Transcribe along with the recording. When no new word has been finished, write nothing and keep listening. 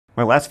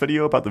My last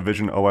video about the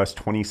visionOS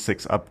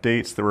 26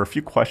 updates, there were a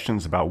few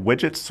questions about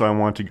widgets, so I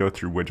wanted to go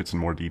through widgets in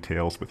more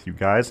details with you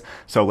guys.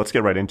 So let's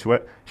get right into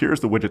it. Here's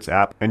the Widgets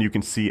app, and you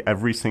can see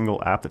every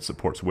single app that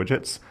supports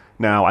widgets.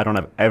 Now, I don't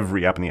have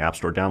every app in the App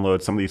Store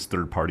downloaded. Some of these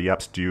third-party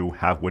apps do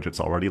have widgets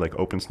already, like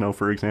OpenSnow,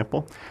 for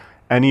example.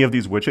 Any of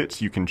these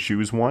widgets, you can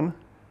choose one,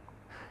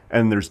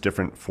 and there's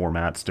different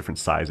formats, different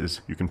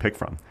sizes you can pick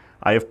from.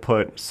 I have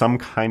put some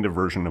kind of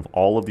version of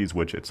all of these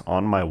widgets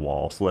on my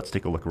wall, so let's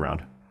take a look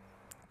around.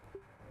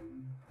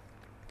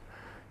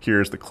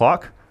 Here's the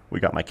clock. We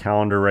got my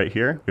calendar right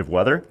here. We have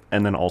weather,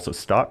 and then also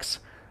stocks.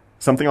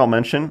 Something I'll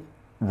mention,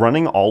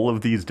 running all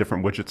of these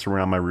different widgets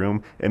around my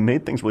room, it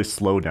made things really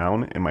slow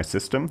down in my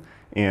system,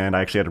 and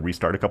I actually had to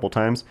restart a couple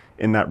times.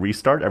 In that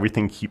restart,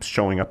 everything keeps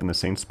showing up in the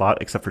same spot,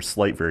 except for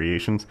slight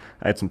variations.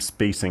 I had some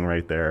spacing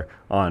right there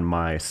on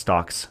my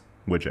stocks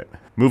widget.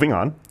 Moving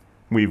on,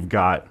 we've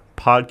got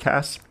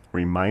podcasts,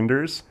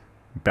 reminders,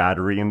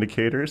 battery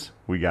indicators,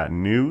 we got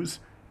news,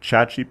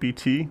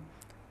 ChatGPT,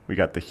 we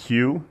got the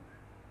Hue,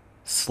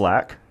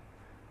 Slack.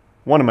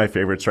 One of my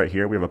favorites right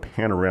here, we have a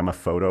panorama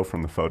photo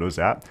from the Photos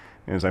app.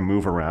 And as I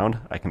move around,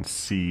 I can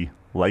see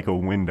like a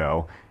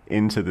window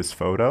into this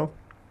photo.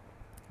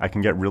 I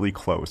can get really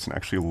close and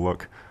actually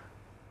look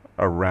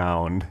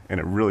around, and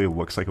it really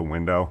looks like a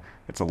window.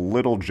 It's a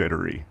little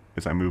jittery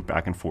as I move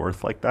back and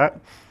forth like that.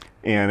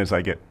 And as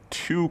I get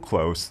too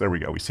close, there we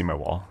go, we see my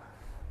wall.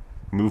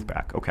 Move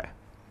back, okay.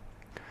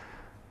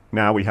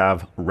 Now we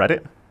have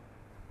Reddit,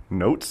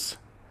 Notes,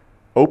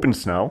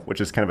 OpenSnow, which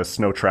is kind of a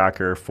snow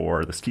tracker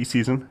for the ski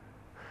season,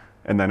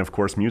 and then of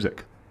course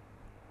music.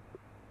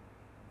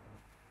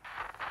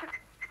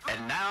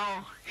 And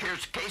now,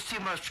 here's Casey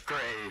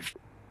Musgrave.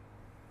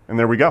 And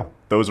there we go.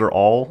 Those are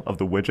all of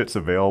the widgets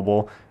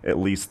available, at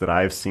least that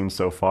I've seen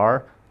so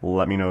far.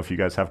 Let me know if you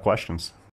guys have questions.